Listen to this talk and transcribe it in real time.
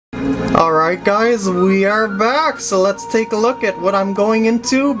Alright guys, we are back, so let's take a look at what I'm going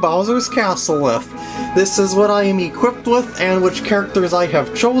into Bowser's Castle with. This is what I am equipped with and which characters I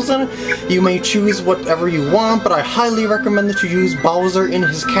have chosen. You may choose whatever you want, but I highly recommend that you use Bowser in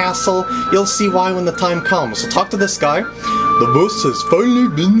his castle. You'll see why when the time comes. So talk to this guy. The bus has finally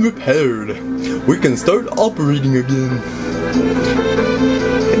been repaired. We can start operating again.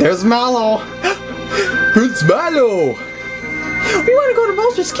 There's Mallow. Prince Mallow! We want to go to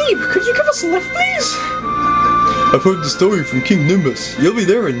Bowser's Keep. Could you give us a lift, please? I've heard the story from King Nimbus. You'll be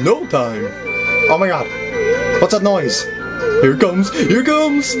there in no time. Oh my god. What's that noise? Here comes! Here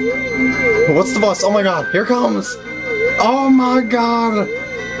comes! What's the bus? Oh my god. Here comes! Oh my god!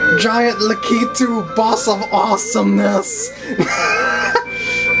 Giant Lakitu, boss of awesomeness!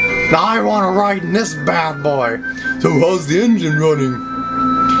 Now I want to ride in this bad boy. So how's the engine running?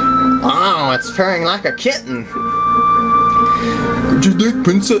 Oh, it's purring like a kitten. Could you take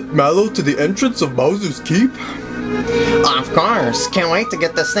Prince Mallow to the entrance of Bowser's Keep? Of course. Can't wait to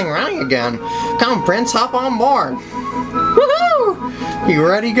get this thing running again. Come, Prince, hop on board. Woohoo! You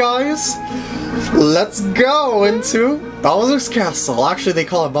ready, guys? Let's go into Bowser's Castle. Actually, they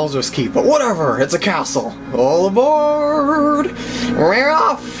call it Bowser's Keep, but whatever. It's a castle. All aboard! We're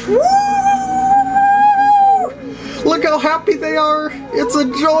off! Woo! Look how happy they are! It's a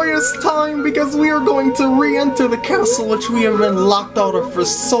joyous time because we are going to re-enter the castle which we have been locked out of for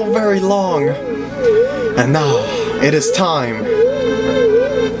so very long. And now, it is time.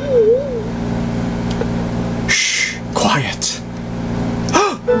 Shh! Quiet!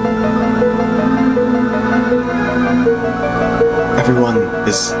 Everyone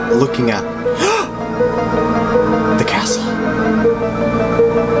is looking at the castle.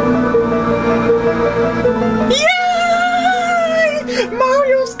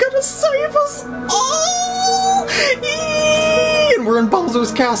 Mario's gonna save us all! And we're in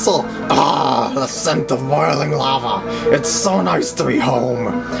Bowser's Castle. Ah, the scent of boiling lava. It's so nice to be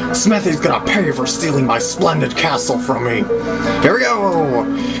home. Smithy's gonna pay for stealing my splendid castle from me. Here we go!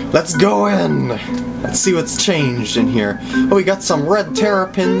 Let's go in. Let's see what's changed in here. Oh, we got some red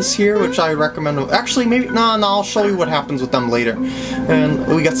terrapins here, which I recommend. Actually, maybe... No, I'll show you what happens with them later. And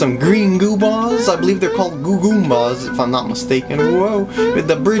we got some green Goombas. I believe they're called Goombas, if I'm not mistaken. Whoa.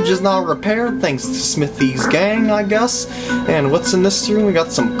 The bridge is now repaired, thanks to Smithy's gang, I guess. And what's in this room? We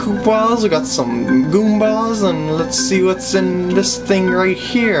got some Koopas, we got some Goombas, and let's see what's in this thing right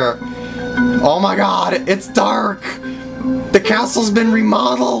here. Oh my god, it's dark! The castle's been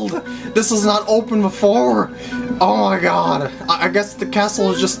remodeled! This was not open before! Oh my god. I guess the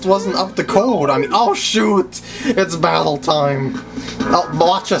castle just wasn't up to code. I mean, oh shoot! It's battle time. Oh,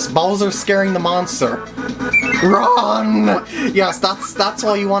 watch us. Bowser scaring the monster. Run! Yes, that's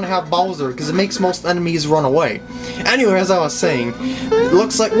why you want to have Bowser, because it makes most enemies run away. Anyway, as I was saying, it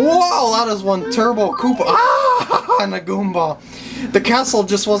looks like... Whoa! That is one Turbo Koopa. Ah! And a Goomba. The castle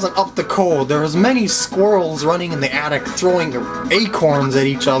just wasn't up to code. There was many squirrels running in the attic throwing acorns at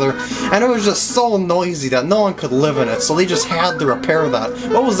each other, and it was just so noisy that no one could live in it, so they just had to repair that.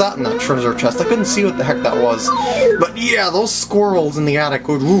 What was that in that treasure chest? I couldn't see what the heck that was. But yeah, those squirrels in the attic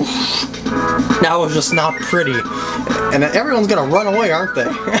would... Oof, that was just not pretty. And everyone's gonna run away, aren't they?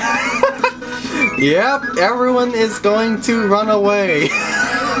 Yep, everyone is going to run away.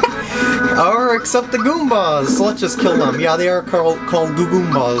 Or except the Goombas, so let's just kill them. Yeah, they are called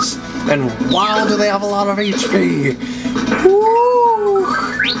Goombas. And wow, do they have a lot of HP! Woo!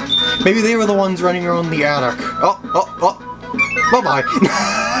 Maybe they were the ones running around the attic. Oh, bye-bye.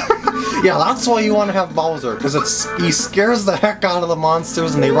 Yeah, that's why you want to have Bowser, because he scares the heck out of the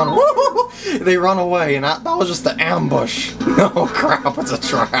monsters and they run they run away, and that was just an ambush. Oh crap, it's a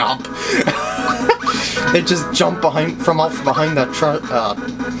trap. They just jump from out behind that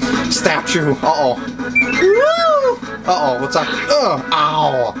statue. Uh-oh. Uh-oh, what's that?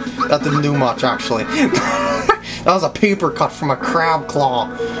 Ow! That didn't do much, actually. That was a paper cut from a crab claw.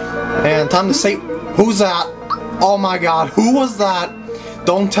 And time to say, who's that? Oh my god, who was that?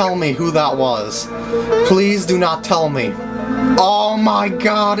 Don't tell me who that was. Please do not tell me. Oh my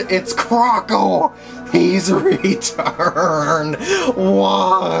god, it's Croco! He's returned!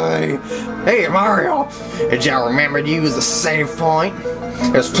 Why? Hey Mario! Did you remember to use the save point?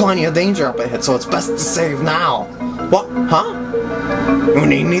 There's plenty of danger up ahead, so it's best to save now. What? Huh? You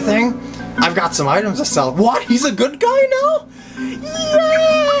need anything? I've got some items to sell. What? He's a good guy now?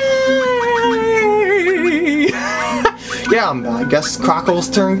 Yay! Yeah, I guess Croco's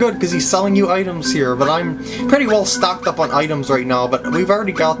turned good because he's selling you items here, but I'm pretty well stocked up on items right now, but we've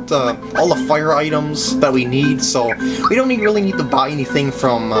already got all the fire items that we need, so we don't really need to buy anything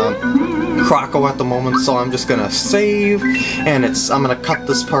from Croco at the moment, so I'm just gonna save, and I'm gonna cut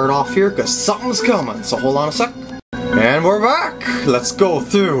this part off here because something's coming. So hold on a sec. And we're back! Let's go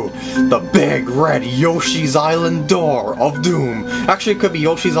through the big red Yoshi's Island door of doom. Actually, it could be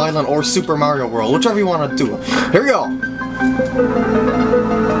Yoshi's Island or Super Mario World, whichever you want to do. Here we go!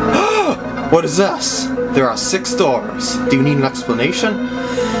 What is this? There are 6 doors. Do you need an explanation?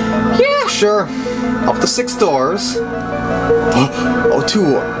 Yeah, sure. Up to 6 doors. Oh,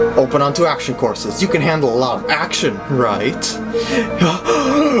 2 open onto action courses. You can handle a lot of action, right?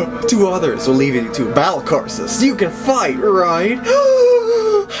 2 others will lead you to battle courses. You can fight, right?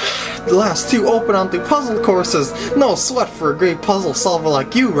 The last 2 open onto puzzle courses. No sweat for a great puzzle solver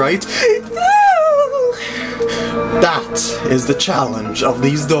like you, right? That is the challenge of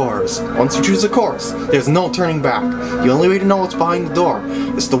these doors. Once you choose a course, there's no turning back. The only way to know what's behind the door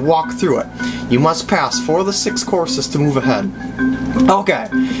is to walk through it. You must pass 4 of the 6 courses to move ahead. Okay,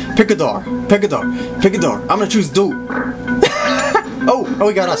 pick a door, pick a door, pick a door. I'm gonna choose do. Oh,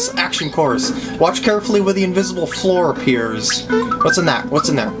 we got us action course. Watch carefully where the invisible floor appears. What's in that? What's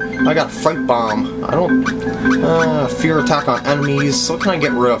in there? I got a fright bomb. I don't... fear attack on enemies. So what can I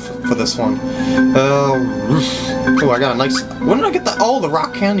get rid of for this one? Oh, I got a nice... When did I get that? Oh, the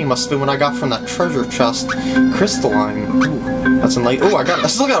rock candy must have been when I got from that treasure chest. Crystalline. Ooh, that's a nice... Oh, I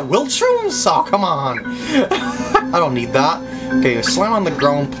still got Wildshrooms? Oh, come on. I don't need that. Okay, slam on the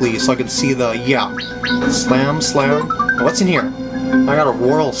ground, please, so I can see the... Yeah. Slam, slam. What's in here? I got a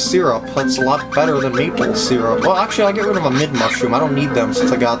royal syrup. That's a lot better than maple syrup. Well, actually, I'll get rid of a mid-mushroom. I don't need them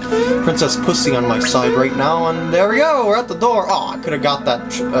since I got Princess Pussy on my side right now. And there we go. We're at the door. Oh, I could have got that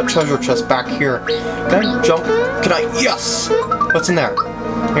treasure chest back here. Can I jump? Can I? Yes! What's in there?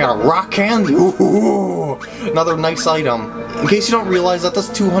 I got a rock candy. Ooh, another nice item. In case you don't realize, that does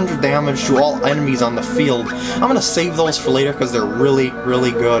 200 damage to all enemies on the field. I'm gonna save those for later because they're really,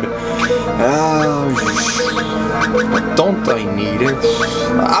 really good. Don't I need it?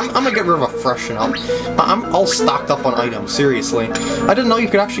 I'm gonna get rid of a freshen up. I'm all stocked up on items, seriously. I didn't know you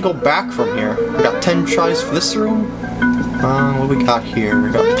could actually go back from here. We got 10 tries for this room. What do we got here? We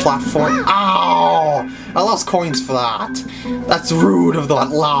got platform. Ow! I lost coins for that. That's rude of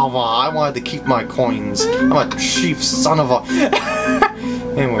that lava. I wanted to keep my coins. I'm a cheap son of a...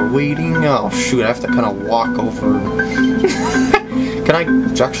 And we're waiting. Oh shoot, I have to kind of walk over. Can I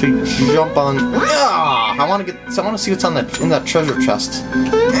actually jump on? Ah! I want to see what's in that treasure chest.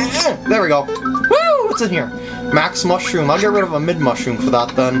 There we go. Woo! What's in here? Max mushroom. I'll get rid of a mid mushroom for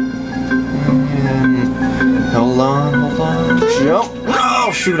that then. And hold on. Jump.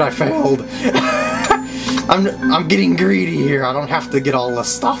 Oh shoot! I failed. I'm getting greedy here. I don't have to get all this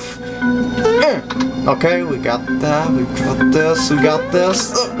stuff. Okay, we got that. We got this. We got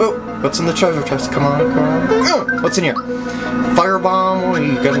this. Oh, what's in the treasure chest? Come on. What's in here? Firebomb. Oh,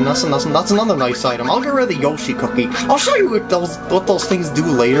 you got nothing. That's another nice item. I'll get rid of the Yoshi cookie. I'll show you what those things do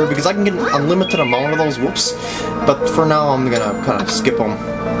later because I can get an unlimited amount of those. Whoops. But for now, I'm gonna kind of skip them.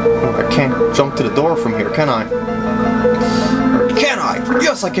 Oh, I can't jump to the door from here, can I? Or can I?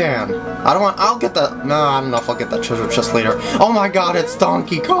 Yes, I can. I'll get that. No, I don't know if I'll get that treasure chest later. Oh my god, it's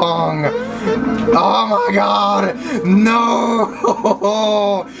Donkey Kong! Oh my god! No!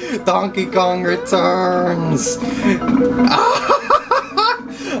 Donkey Kong returns!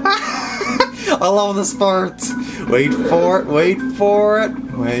 I love this part! Wait for it, wait.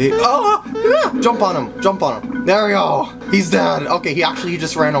 Oh! Yeah. Jump on him. There we go! He's dead! Okay, he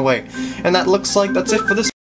just ran away. And that looks like that's it for this